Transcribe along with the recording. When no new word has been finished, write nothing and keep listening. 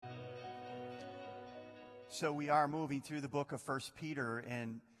So we are moving through the book of 1 Peter,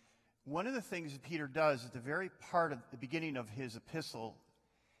 and one of the things that Peter does at the very part of the beginning of his epistle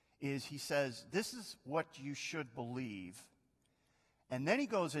is he says, this is what you should believe. And then he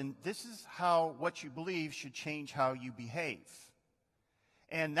goes in, this is how what you believe should change how you behave.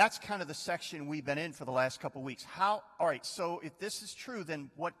 And that's kind of the section we've been in for the last couple of weeks. All right, so if this is true, then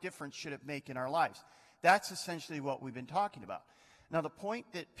what difference should it make in our lives? That's essentially what we've been talking about. Now, the point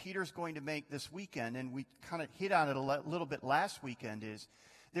that Peter's going to make this weekend, and we kind of hit on it a little bit last weekend, is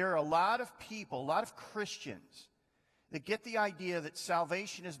there are a lot of people, a lot of Christians, that get the idea that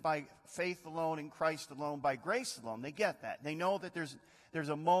salvation is by faith alone, in Christ alone, by grace alone. They get that. They know that there's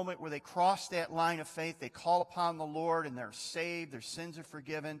a moment where they cross that line of faith. They call upon the Lord, and they're saved. Their sins are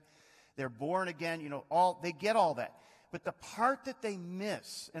forgiven. They're born again. They get all that. But the part that they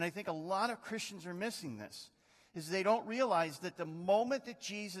miss, and I think a lot of Christians are missing this, is they don't realize that the moment that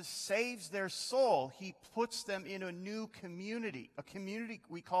Jesus saves their soul, he puts them in a new community, a community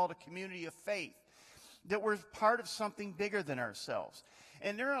we call it a community of faith, that we're part of something bigger than ourselves.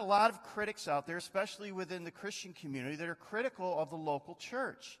 And there are a lot of critics out there, especially within the Christian community, that are critical of the local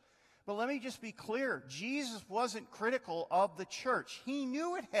church. But let me just be clear, Jesus wasn't critical of the church. He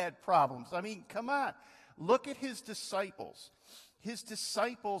knew it had problems. I mean, come on. Look at his disciples. His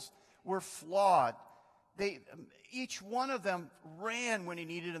disciples were flawed. Each one of them ran when he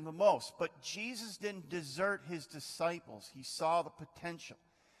needed them the most. But Jesus didn't desert his disciples. He saw the potential.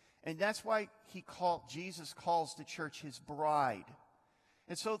 And that's why Jesus calls the church his bride.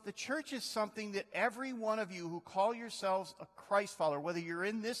 And so the church is something that every one of you who call yourselves a Christ follower, whether you're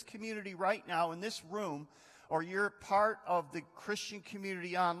in this community right now, in this room, or you're part of the Christian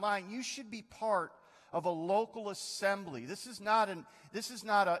community online, you should be part of a local assembly. This is not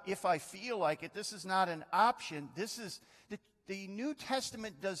a if I feel like it. This is not an option. This is the New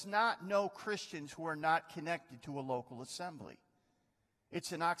Testament does not know Christians who are not connected to a local assembly.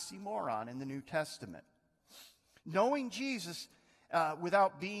 It's an oxymoron in the New Testament. Knowing Jesus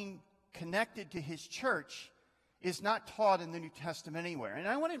without being connected to his church is not taught in the New Testament anywhere.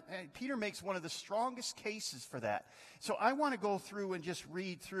 And Peter makes one of the strongest cases for that. So I want to go through and just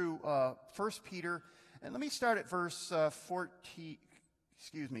read through 1 Peter. And let me start at verse 4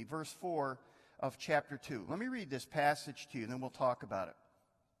 of chapter 2. Let me read this passage to you, and then we'll talk about it.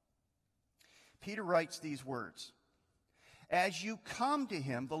 Peter writes these words. As you come to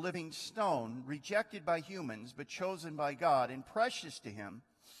him, the living stone, rejected by humans, but chosen by God and precious to him,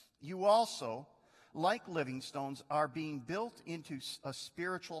 you also, like living stones, are being built into a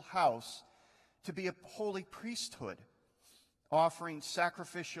spiritual house to be a holy priesthood, offering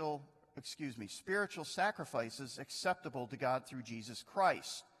spiritual sacrifices acceptable to God through Jesus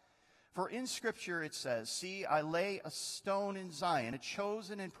Christ. For in Scripture it says, see, I lay a stone in Zion, a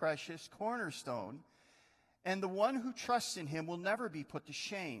chosen and precious cornerstone, and the one who trusts in him will never be put to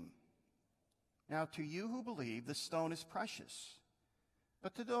shame. Now to you who believe, the stone is precious.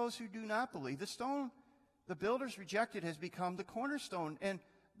 But to those who do not believe, the stone the builders rejected has become the cornerstone, and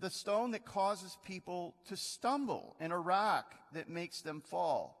the stone that causes people to stumble, and a rock that makes them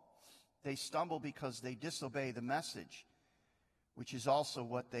fall. They stumble because they disobey the message, which is also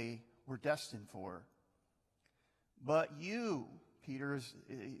what they were destined for. But you, Peter is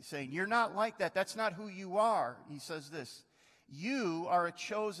saying, you're not like that. That's not who you are. He says this, you are a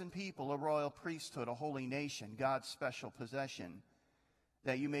chosen people, a royal priesthood, a holy nation, God's special possession,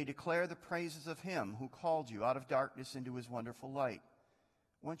 that you may declare the praises of him who called you out of darkness into his wonderful light.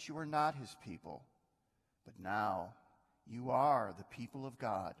 Once you were not his people, but now you are the people of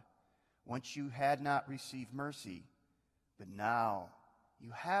God. Once you had not received mercy, but now you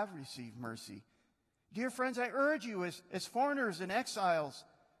have received mercy. Dear friends, I urge you as foreigners and exiles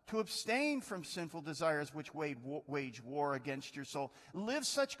to abstain from sinful desires which wage war against your soul. Live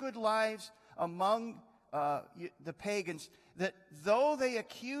such good lives among the pagans that though they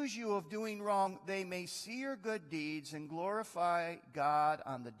accuse you of doing wrong, they may see your good deeds and glorify God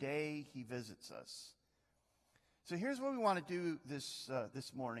on the day he visits us. So here's what we want to do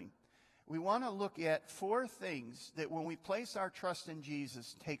this morning. We want to look at 4 things that when we place our trust in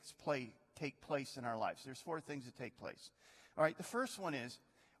Jesus take place in our lives. There's 4 things that take place. All right, the first one is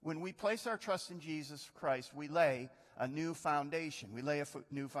when we place our trust in Jesus Christ, we lay a new foundation. We lay a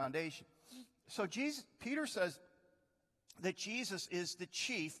new foundation. So Peter says that Jesus is the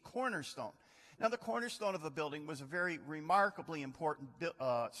chief cornerstone. Now, the cornerstone of the building was a very remarkably important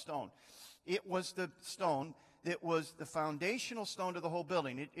stone. It was the stone that was the foundational stone to the whole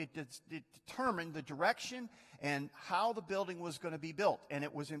building. It determined the direction and how the building was going to be built. And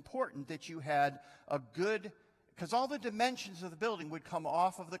it was important that you had a good because all the dimensions of the building would come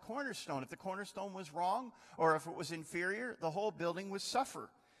off of the cornerstone. If the cornerstone was wrong or if it was inferior, the whole building would suffer.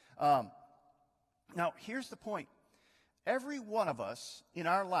 Now, here's the point. Every one of us in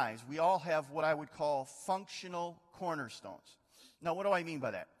our lives, we all have what I would call functional cornerstones. Now, what do I mean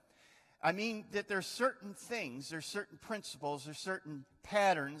by that? I mean that there's certain things, there's certain principles, there's certain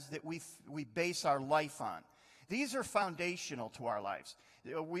patterns that we base our life on. These are foundational to our lives.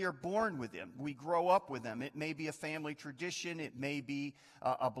 We are born with them. We grow up with them. It may be a family tradition. It may be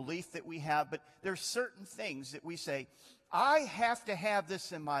a belief that we have. But there's certain things that we say, I have to have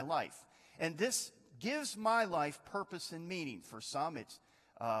this in my life. And this gives my life purpose and meaning. For some, it's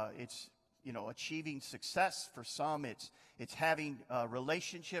achieving success. For some, it's having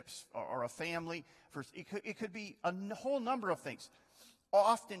relationships or a family. It could be a whole number of things.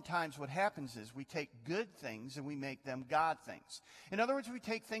 Oftentimes what happens is we take good things and we make them God things. In other words, we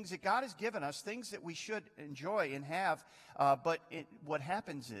take things that God has given us, things that we should enjoy and have, but what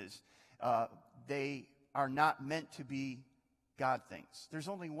happens is they are not meant to be God things. There's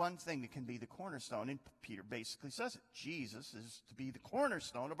only one thing that can be the cornerstone, and Peter basically says it. Jesus is to be the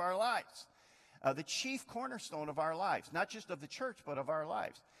cornerstone of our lives, the chief cornerstone of our lives, not just of the church, but of our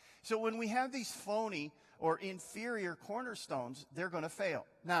lives. So when we have these phony or inferior cornerstones, they're going to fail.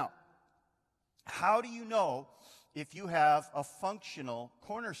 Now, how do you know if you have a functional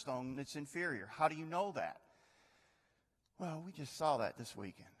cornerstone that's inferior? How do you know that? Well, we just saw that this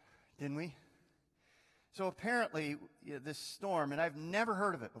weekend, didn't we? So apparently, this storm, and I've never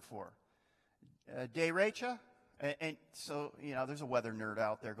heard of it before, derecha, and so, there's a weather nerd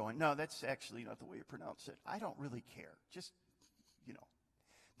out there going, no, that's actually not the way you pronounce it. I don't really care. Just,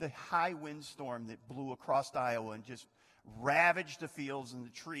 the high wind storm that blew across Iowa and just ravaged the fields and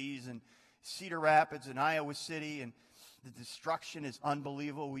the trees and Cedar Rapids and Iowa City, and the destruction is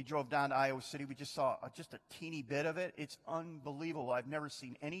unbelievable. We drove down to Iowa City. We just saw just a teeny bit of it. It's unbelievable. I've never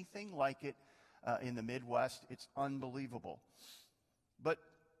seen anything like it in the Midwest. It's unbelievable. But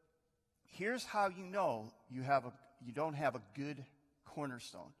here's how you know you don't have a good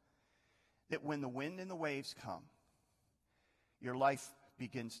cornerstone. That when the wind and the waves come, your life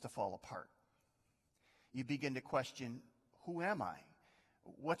begins to fall apart. You begin to question, who am I?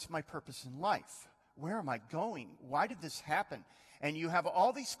 What's my purpose in life? Where am I going? Why did this happen? And you have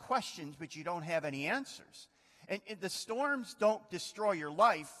all these questions, but you don't have any answers. And the storms don't destroy your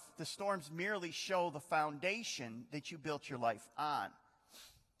life. The storms merely show the foundation that you built your life on.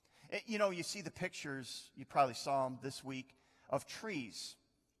 You see the pictures, you probably saw them this week, of trees.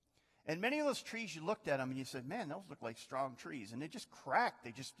 And many of those trees, you looked at them and you said, man, those look like strong trees. And they just cracked.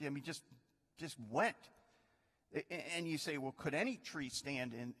 They just went. And you say, well, could any tree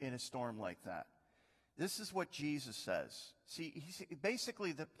stand in a storm like that? This is what Jesus says. See,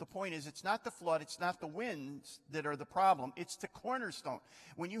 basically the point is, it's not the flood, it's not the winds that are the problem, it's the cornerstone.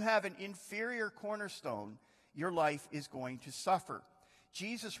 When you have an inferior cornerstone, your life is going to suffer.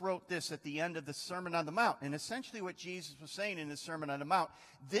 Jesus wrote this at the end of the Sermon on the Mount. And essentially what Jesus was saying in the Sermon on the Mount,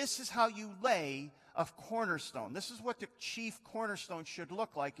 this is how you lay a cornerstone. This is what the chief cornerstone should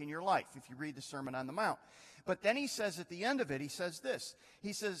look like in your life if you read the Sermon on the Mount. But then he says at the end of it, he says this.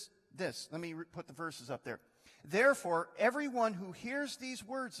 He says this. Let me put the verses up there. Therefore, everyone who hears these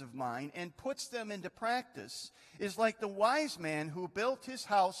words of mine and puts them into practice is like the wise man who built his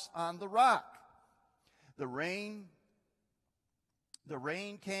house on the rock. The rain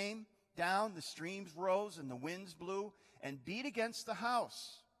came down, the streams rose, and the winds blew and beat against the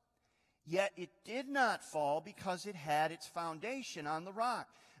house. Yet it did not fall because it had its foundation on the rock.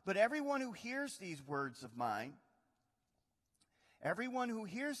 But everyone who hears these words of mine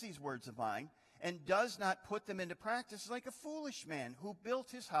and does not put them into practice is like a foolish man who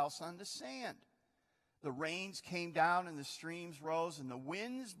built his house on the sand. The rains came down and the streams rose and the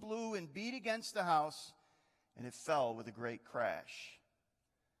winds blew and beat against the house, and it fell with a great crash.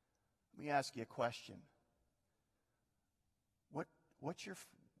 Let me ask you a question. What's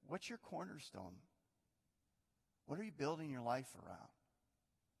your cornerstone? What are you building your life around?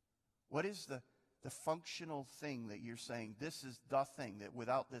 What is the functional thing that you're saying, this is the thing that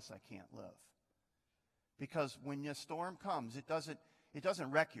without this I can't live? Because when a storm comes, it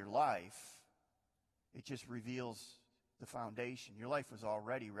doesn't wreck your life. It just reveals the foundation. Your life was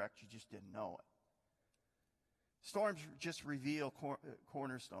already wrecked, you just didn't know it. Storms just reveal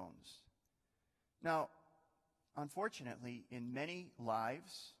cornerstones. Now, unfortunately, in many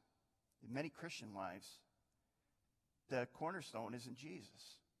lives, in many Christian lives, the cornerstone isn't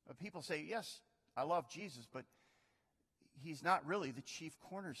Jesus. People say, yes, I love Jesus, but he's not really the chief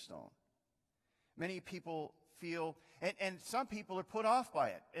cornerstone. Many people feel, and some people are put off by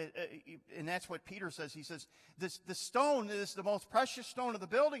it. And that's what Peter says. He says, the stone is the most precious stone of the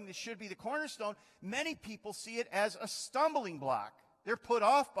building. This should be the cornerstone. Many people see it as a stumbling block. They're put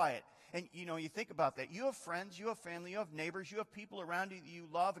off by it. And, you think about that. You have friends, you have family, you have neighbors, you have people around you that you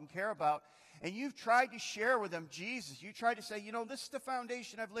love and care about. And you've tried to share with them Jesus. You tried to say, this is the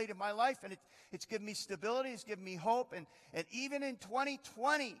foundation I've laid in my life. And it's given me stability. It's given me hope. And even in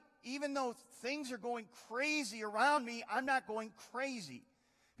 2020, even though things are going crazy around me, I'm not going crazy.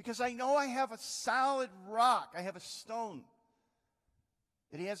 Because I know I have a solid rock. I have a stone.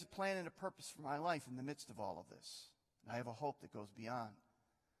 That he has a plan and a purpose for my life in the midst of all of this. And I have a hope that goes beyond.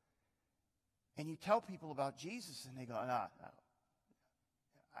 And you tell people about Jesus, and they go, no.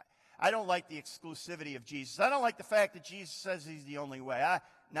 I don't like the exclusivity of Jesus. I don't like the fact that Jesus says he's the only way.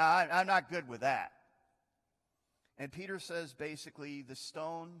 I'm not good with that. And Peter says, basically, the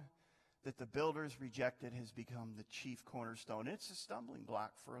stone that the builders rejected has become the chief cornerstone. It's a stumbling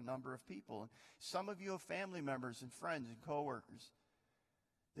block for a number of people. And some of you have family members and friends and coworkers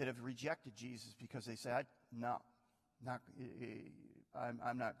that have rejected Jesus because they say, I'm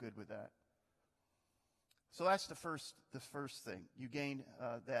not good with that. So that's the first thing. You gain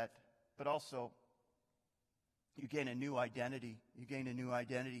that, but also you gain a new identity. You gain a new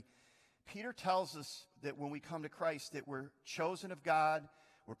identity. Peter tells us that when we come to Christ, that we're chosen of God,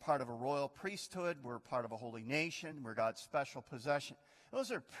 we're part of a royal priesthood, we're part of a holy nation, we're God's special possession.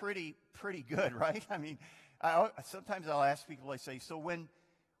 Those are pretty good, right? I mean, sometimes I'll ask people, I say, so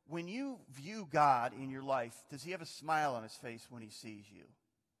when you view God in your life, does he have a smile on his face when he sees you?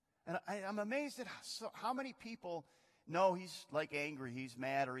 And I'm amazed at how many people know he's like angry, he's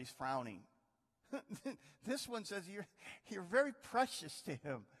mad, or he's frowning. This one says you're very precious to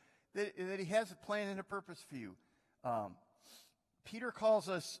him, that he has a plan and a purpose for you. Peter calls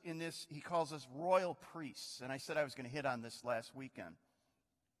us he calls us royal priests. And I said I was going to hit on this last weekend.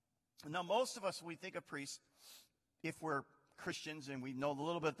 Now, most of us, when we think of priests, if we're Christians and we know a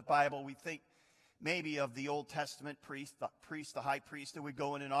little bit of the Bible, we think maybe of the Old Testament priest, the high priest that would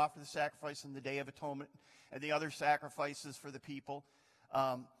go in and offer the sacrifice on the Day of Atonement and the other sacrifices for the people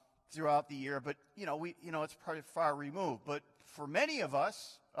throughout the year. But, it's pretty far removed. But for many of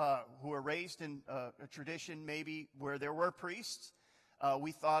us who are raised in a tradition maybe where there were priests,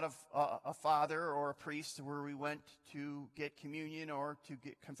 we thought of a father or a priest where we went to get communion or to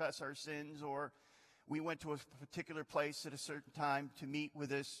confess our sins, or we went to a particular place at a certain time to meet with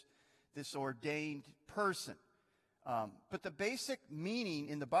this ordained person. But the basic meaning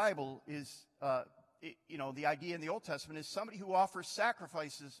in the Bible is, the idea in the Old Testament is somebody who offers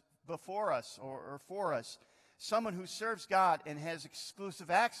sacrifices before us or for us. Someone who serves God and has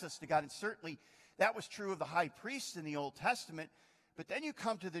exclusive access to God. And certainly that was true of the high priest in the Old Testament. But then you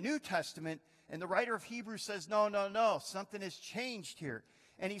come to the New Testament, and the writer of Hebrews says, no, something has changed here.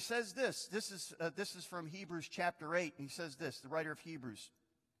 And he says this. This is from Hebrews chapter 8. And he says this, the writer of Hebrews.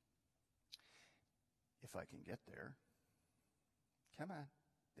 If I can get there. Come on.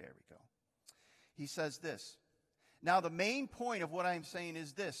 There we go. He says this. Now, the main point of what I'm saying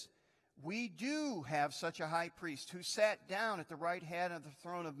is this. We do have such a high priest who sat down at the right hand of the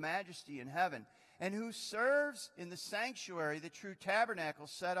throne of majesty in heaven, and who serves in the sanctuary, the true tabernacle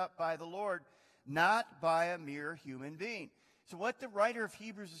set up by the Lord, not by a mere human being. So what the writer of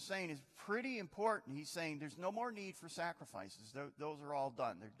Hebrews is saying is pretty important. He's saying there's no more need for sacrifices. Those are all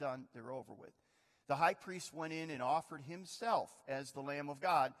done. They're done. They're over with. The high priest went in and offered himself as the Lamb of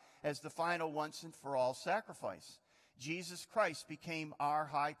God, as the final once and for all sacrifice. Jesus Christ became our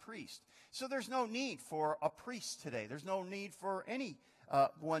high priest. So there's no need for a priest today. There's no need for any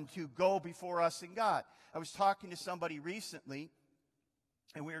one to go before us in God. I was talking to somebody recently,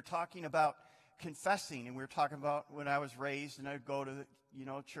 and we were talking about confessing, and we were talking about when I was raised, and I'd go to the,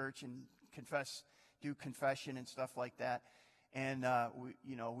 church and do confession and stuff like that. And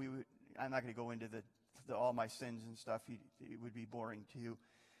we would. I'm not going to go into all my sins and stuff. It would be boring to you.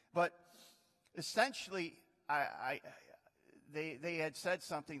 But essentially, they had said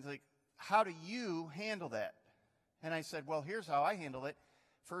something like, how do you handle that? And I said, well, here's how I handle it.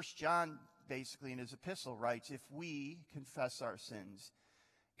 1 John, basically, in his epistle writes, if we confess our sins,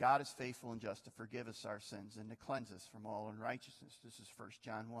 God is faithful and just to forgive us our sins and to cleanse us from all unrighteousness. This is 1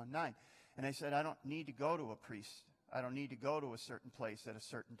 John 1:9. And I said, I don't need to go to a priest. I don't need to go to a certain place at a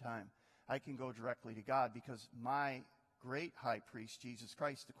certain time. I can go directly to God because my great high priest, Jesus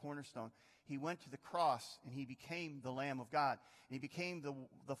Christ, the cornerstone, he went to the cross and he became the Lamb of God. And he became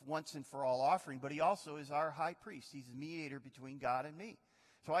the once and for all offering, but he also is our high priest. He's the mediator between God and me.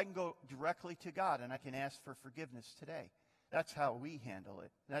 So I can go directly to God and I can ask for forgiveness today. That's how we handle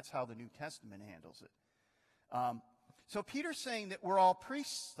it. That's how the New Testament handles it. So Peter's saying that we're all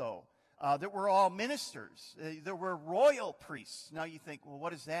priests, though, that we're all ministers, that we're royal priests. Now you think, well,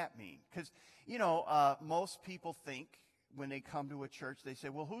 what does that mean? Because, most people think when they come to a church, they say,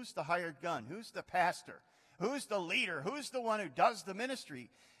 well, who's the hired gun? Who's the pastor? Who's the leader? Who's the one who does the ministry?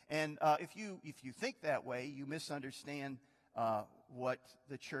 And if you think that way, you misunderstand what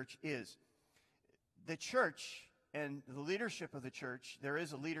the church is. The church and the leadership of the church, there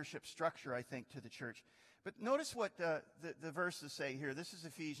is a leadership structure, I think, to the church. But notice what the verses say here. This is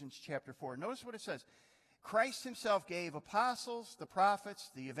Ephesians chapter 4. Notice what it says. Christ himself gave apostles, the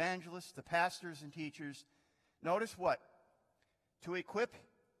prophets, the evangelists, the pastors and teachers. Notice what? To equip,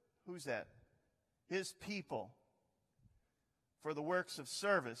 who's that? His people for the works of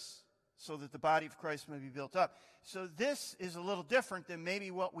service so that the body of Christ may be built up. So this is a little different than maybe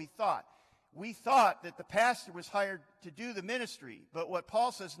what we thought. We thought that the pastor was hired to do the ministry. But what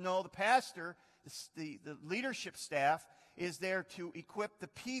Paul says, no, the pastor, the leadership staff, is there to equip the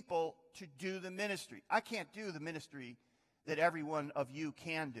people to do the ministry. I can't do the ministry that every one of you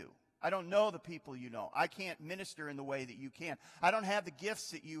can do. I don't know the people you know. I can't minister in the way that you can. I don't have the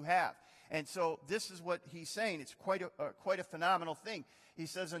gifts that you have. And so this is what he's saying. It's quite a phenomenal thing. He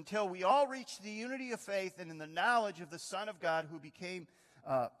says, until we all reach the unity of faith and in the knowledge of the Son of God, who became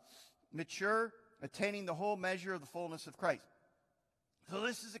mature, attaining the whole measure of the fullness of Christ. So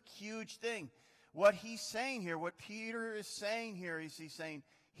this is a huge thing. What he's saying here, what Peter is saying here, is he's saying,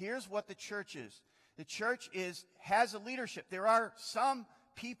 here's what the church is. The church has a leadership. There are some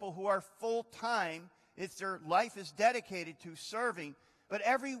people who are full-time. Their life is dedicated to serving. But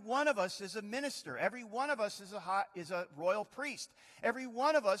every one of us is a minister. Every one of us is a royal priest. Every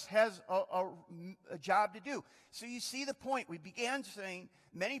one of us has a job to do. So you see the point. We began saying,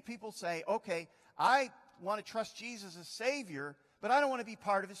 many people say, okay, I want to trust Jesus as Savior, but I don't want to be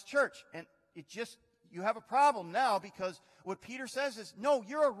part of his church. And you have a problem now, because what Peter says is, no,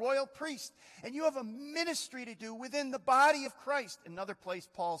 you're a royal priest, and you have a ministry to do within the body of Christ. Another place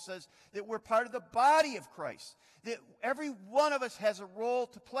Paul says that we're part of the body of Christ, that every one of us has a role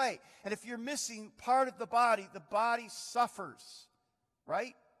to play. And if you're missing part of the body suffers,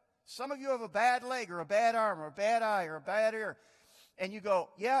 right? Some of you have a bad leg or a bad arm or a bad eye or a bad ear, and you go,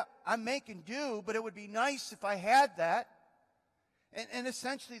 yeah, I'm making do, but it would be nice if I had that. And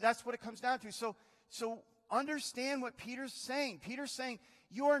essentially, that's what it comes down to. So understand what Peter's saying. Peter's saying,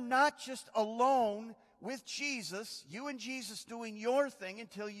 you're not just alone with Jesus, you and Jesus doing your thing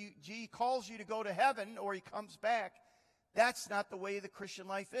until he calls you to go to heaven or he comes back. That's not the way the Christian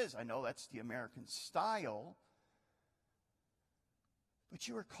life is. I know that's the American style. But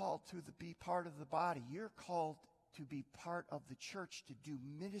you are called to be part of the body. You're called to be part of the church, to do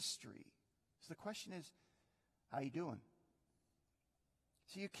ministry. So the question is, how you doing?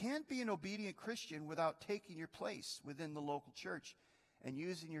 So you can't be an obedient Christian without taking your place within the local church and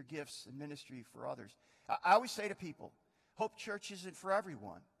using your gifts and ministry for others. I always say to people, Hope Church isn't for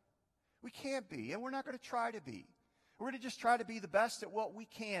everyone. We can't be, and we're not going to try to be. We're going to just try to be the best at what we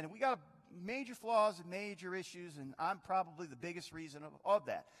can. And we got major flaws and major issues, and I'm probably the biggest reason of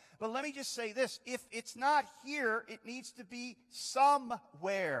that. But let me just say this. If it's not here, it needs to be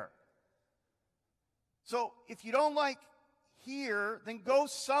somewhere. So if you don't like here, then go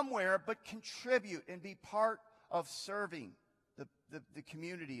somewhere, but contribute and be part of serving the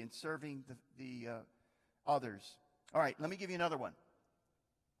community and serving the others. All right, let me give you another one.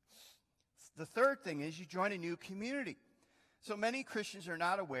 The third thing is you join a new community. So many Christians are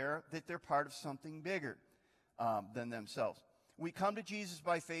not aware that they're part of something bigger than themselves. We come to Jesus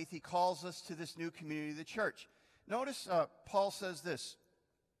by faith. He calls us to this new community, the church. Notice Paul says this.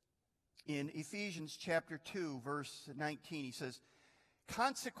 In Ephesians chapter 2, verse 19, he says,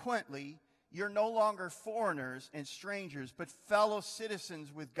 consequently, you're no longer foreigners and strangers, but fellow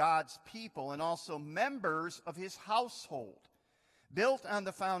citizens with God's people and also members of his household, built on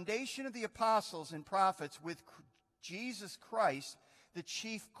the foundation of the apostles and prophets, with Jesus Christ, the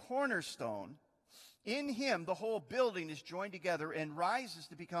chief cornerstone. In him, the whole building is joined together and rises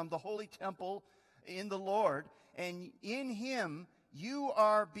to become the holy temple in the Lord. And in him, you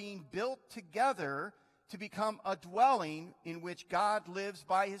are being built together to become a dwelling in which God lives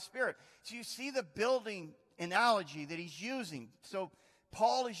by his Spirit. So you see the building analogy that he's using. So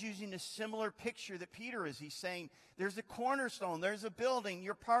Paul is using a similar picture that Peter is. He's saying there's a cornerstone, there's a building,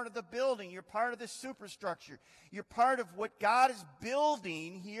 you're part of the building, you're part of the superstructure, you're part of what God is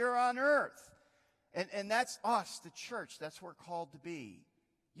building here on earth. And that's us, the church. That's what we're called to be.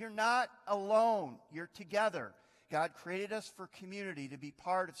 You're not alone, you're together. God created us for community, to be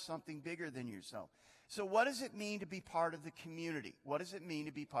part of something bigger than yourself. So what does it mean to be part of the community? What does it mean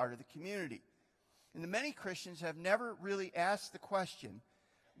to be part of the community? And the many Christians have never really asked the question,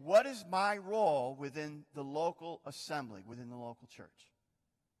 what is my role within the local assembly, within the local church?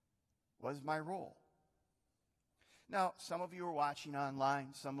 What is my role? Now, some of you are watching online,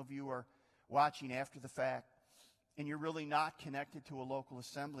 some of you are watching after the fact, and you're really not connected to a local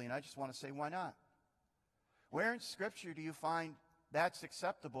assembly, and I just want to say, why not? Where in Scripture do you find that's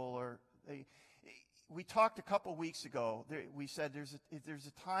acceptable? Or we talked a couple weeks ago, we said there's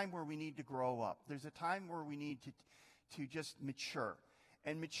a time where we need to grow up. There's a time where we need to just mature.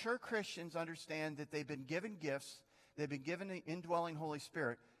 And mature Christians understand that they've been given gifts, they've been given the indwelling Holy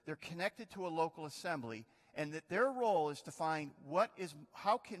Spirit, they're connected to a local assembly, and that their role is to find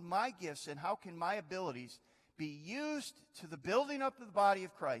how can my gifts and how can my abilities be used to the building up of the body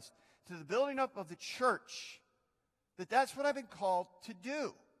of Christ, to the building up of the church, that's what I've been called to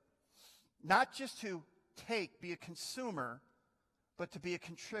do. Not just to be a consumer, but to be a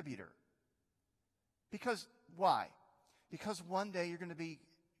contributor. Because, why? Because one day you're going to be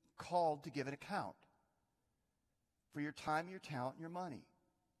called to give an account for your time, your talent, and your money.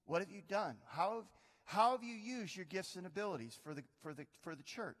 What have you done? How have you used your gifts and abilities for the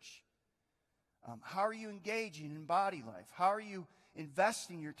church? How are you engaging in body life? How are you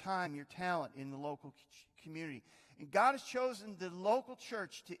investing your time, your talent in the local community? And God has chosen the local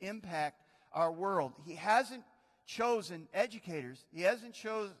church to impact our world. He hasn't chosen educators. He hasn't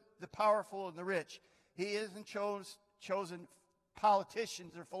chosen the powerful and the rich. He hasn't chosen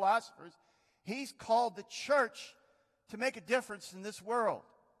politicians or philosophers. He's called the church to make a difference in this world.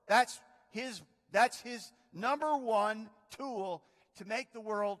 That's his number one tool to make the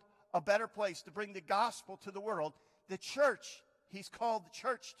world a better place, to bring the gospel to the world. The church, he's called the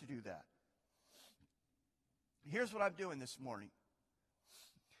church to do that. Here's what I'm doing this morning.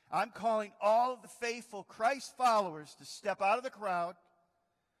 I'm calling all of the faithful Christ followers to step out of the crowd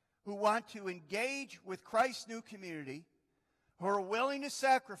who want to engage with Christ's new community, who are willing to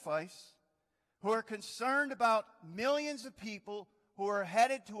sacrifice, who are concerned about millions of people who are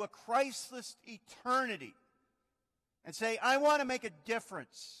headed to a Christless eternity, and say, I want to make a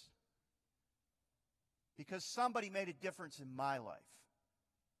difference because somebody made a difference in my life.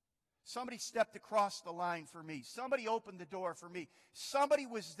 Somebody stepped across the line for me. Somebody opened the door for me. Somebody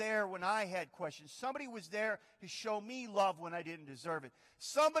was there when I had questions. Somebody was there to show me love when I didn't deserve it.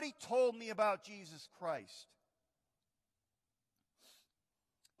 Somebody told me about Jesus Christ.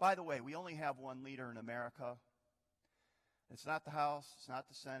 By the way, we only have one leader in America. It's not the House. It's not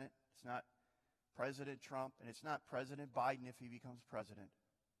the Senate. It's not President Trump. And it's not President Biden if he becomes president.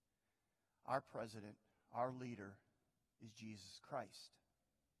 Our president, our leader, is Jesus Christ.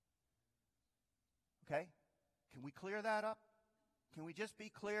 Okay? Can we clear that up? Can we just be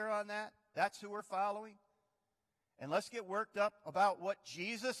clear on that? That's who we're following? And let's get worked up about what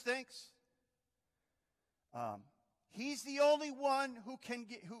Jesus thinks. He's the only one who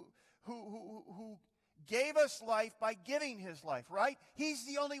gave us life by giving his life, right? He's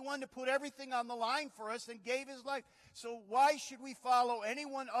the only one to put everything on the line for us and gave his life. So why should we follow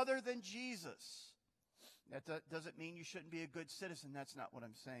anyone other than Jesus? That doesn't mean you shouldn't be a good citizen. That's not what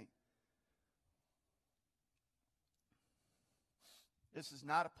I'm saying. This is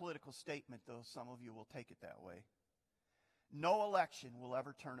not a political statement, though some of you will take it that way. No election will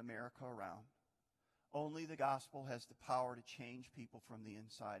ever turn America around. Only the gospel has the power to change people from the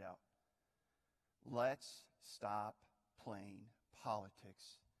inside out. Let's stop playing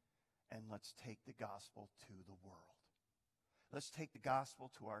politics and let's take the gospel to the world. Let's take the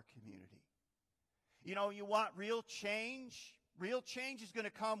gospel to our community. You know, you want real change? Real change is going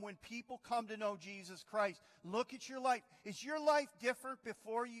to come when people come to know Jesus Christ. Look at your life. Is your life different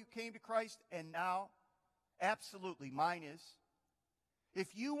before you came to Christ and now? Absolutely, mine is.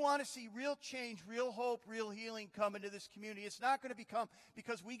 If you want to see real change, real hope, real healing come into this community, it's not going to become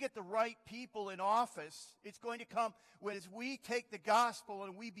because we get the right people in office. It's going to come as we take the gospel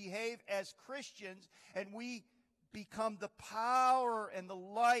and we behave as Christians and we become the power and the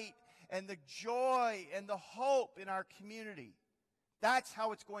light and the joy and the hope in our community. That's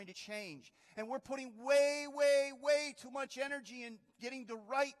how it's going to change. And we're putting way, way, way too much energy in getting the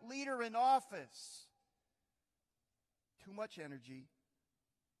right leader in office. Too much energy.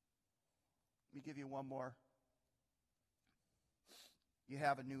 Let me give you one more. You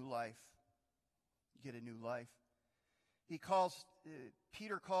have a new life. You get a new life.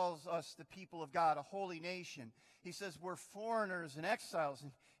 Peter calls us the people of God, a holy nation. He says we're foreigners and exiles,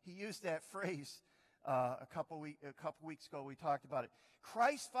 and he used that phrase a couple weeks ago. We talked about it.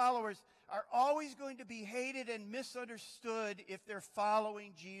 Christ's followers are always going to be hated and misunderstood if they're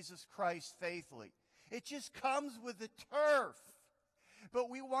following Jesus Christ faithfully. It just comes with the turf. But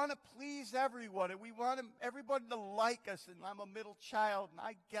we want to please everyone, and we want everybody to like us, and I'm a middle child, and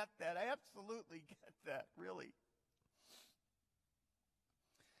I get that. I absolutely get that, really.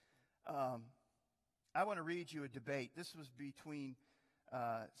 I want to read you a debate. This was between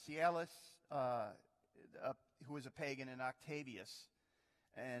Cialis, who was a pagan, and Octavius.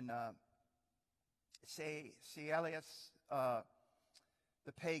 And Cialis,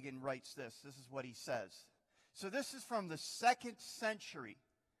 the pagan, writes this. This is what he says. So this is from the 2nd century.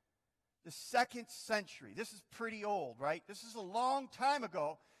 The 2nd century. This is pretty old, right? This is a long time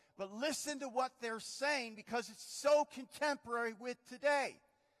ago. But listen to what they're saying because it's so contemporary with today.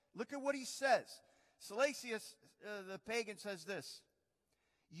 Look at what he says. Cialis, the pagan, says this.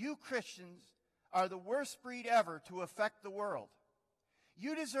 You Christians are the worst breed ever to affect the world.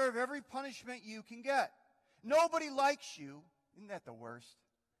 You deserve every punishment you can get. Nobody likes you. Isn't that the worst?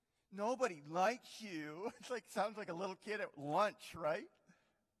 Nobody likes you. It sounds like a little kid at lunch, right?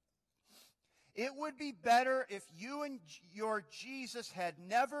 It would be better if you and your Jesus had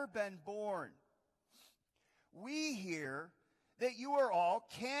never been born. We hear that you are all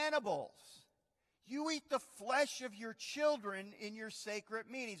cannibals. You eat the flesh of your children in your sacred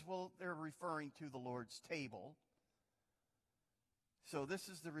meetings. Well, they're referring to the Lord's table. So this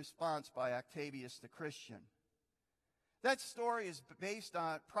is the response by Octavius the Christian. That story is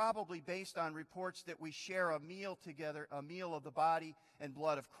probably based on reports that we share a meal together, a meal of the body and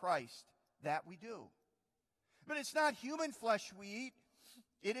blood of Christ. That we do. But it's not human flesh we eat.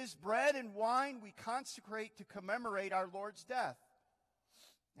 It is bread and wine we consecrate to commemorate our Lord's death.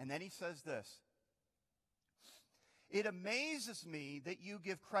 And then he says this. It amazes me that you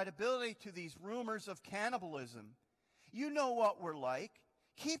give credibility to these rumors of cannibalism. You know what we're like.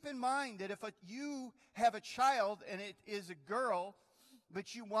 Keep in mind that if you have a child and it is a girl,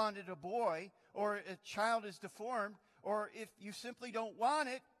 but you wanted a boy, or a child is deformed, or if you simply don't want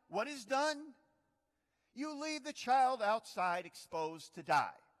it, what is done? You leave the child outside exposed to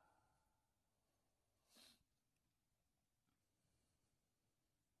die.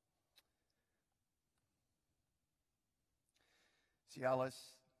 Cialis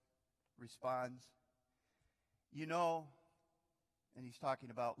responds, you know, and he's talking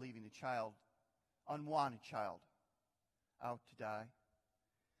about leaving a child, unwanted child, out to die.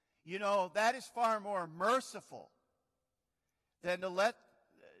 You know, that is far more merciful than to let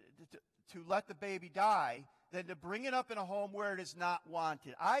the baby die than to bring it up in a home where it is not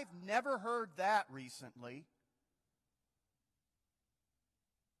wanted. I've never heard that recently.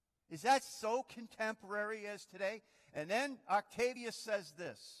 Is that so contemporary as today? And then Octavius says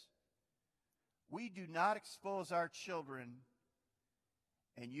this. We do not expose our children,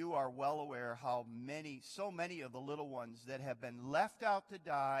 and you are well aware how so many of the little ones that have been left out to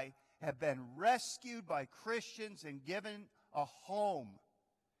die have been rescued by Christians and given a home.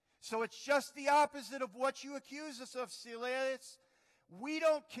 So it's just the opposite of what you accuse us of, Cialis. We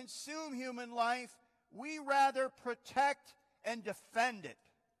don't consume human life. We rather protect and defend it.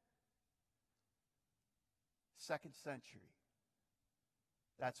 2nd century.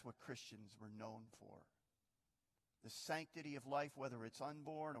 That's what Christians were known for. The sanctity of life, whether it's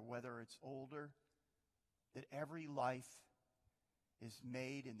unborn or whether it's older, that every life is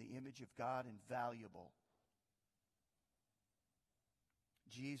made in the image of God and valuable.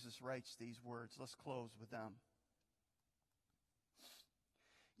 Jesus writes these words. Let's close with them.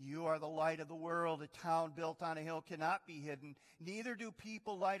 You are the light of the world. A town built on a hill cannot be hidden. Neither do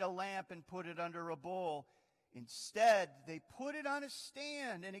people light a lamp and put it under a bowl. Instead, they put it on a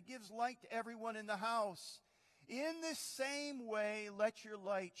stand, and it gives light to everyone in the house. In the same way, let your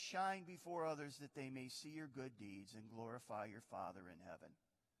light shine before others, that they may see your good deeds and glorify your Father in heaven.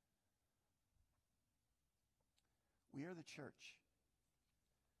 We are the church.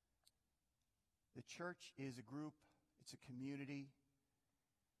 The church is a group. It's a community.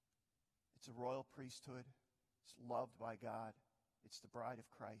 It's a royal priesthood. It's loved by God. It's the bride of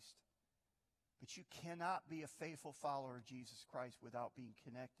Christ. But you cannot be a faithful follower of Jesus Christ without being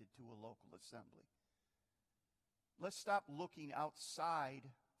connected to a local assembly. Let's stop looking outside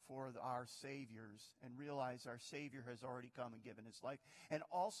for our saviors and realize our Savior has already come and given his life and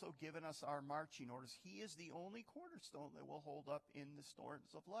also given us our marching orders. He is the only cornerstone that will hold up in the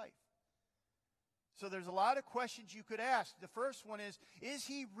storms of life. So there's a lot of questions you could ask. The first one is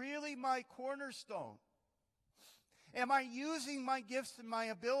he really my cornerstone? Am I using my gifts and my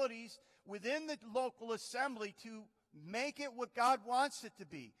abilities within the local assembly to make it what God wants it to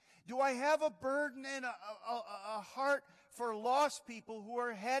be? Do I have a burden and a heart for lost people who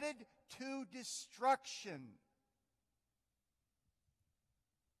are headed to destruction?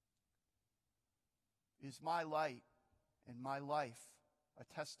 Is my light and my life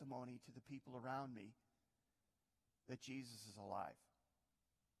a testimony to the people around me that Jesus is alive?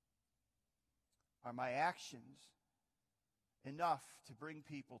 Are my actions enough to bring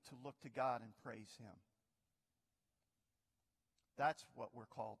people to look to God and praise Him? That's what we're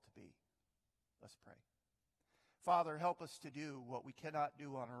called to be. Let's pray. Father, help us to do what we cannot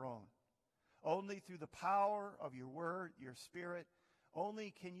do on our own. Only through the power of your word, your Spirit,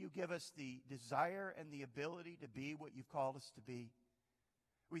 only can you give us the desire and the ability to be what you've called us to be.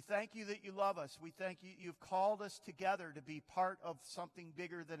 We thank you that you love us. We thank you you've called us together to be part of something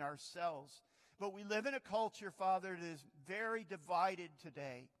bigger than ourselves. But we live in a culture, Father, that is very divided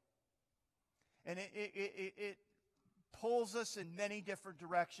today. And it pulls us in many different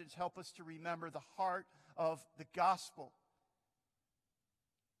directions. Help us to remember the heart of the gospel.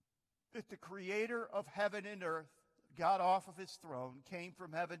 That the creator of heaven and earth got off of his throne, came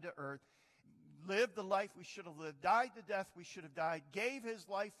from heaven to earth, lived the life we should have lived, died the death we should have died, gave his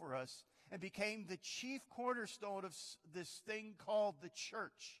life for us, and became the chief cornerstone of this thing called the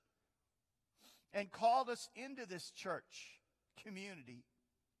church. And called us into this church community.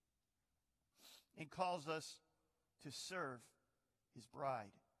 And calls us to serve his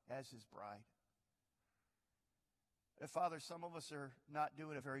bride, as his bride. Father, some of us are not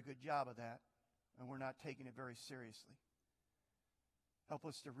doing a very good job of that, and we're not taking it very seriously. Help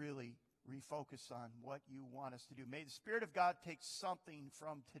us to really refocus on what you want us to do. May the Spirit of God take something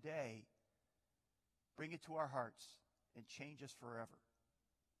from today, bring it to our hearts, and change us forever.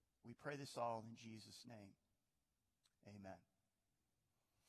 We pray this all in Jesus' name. Amen.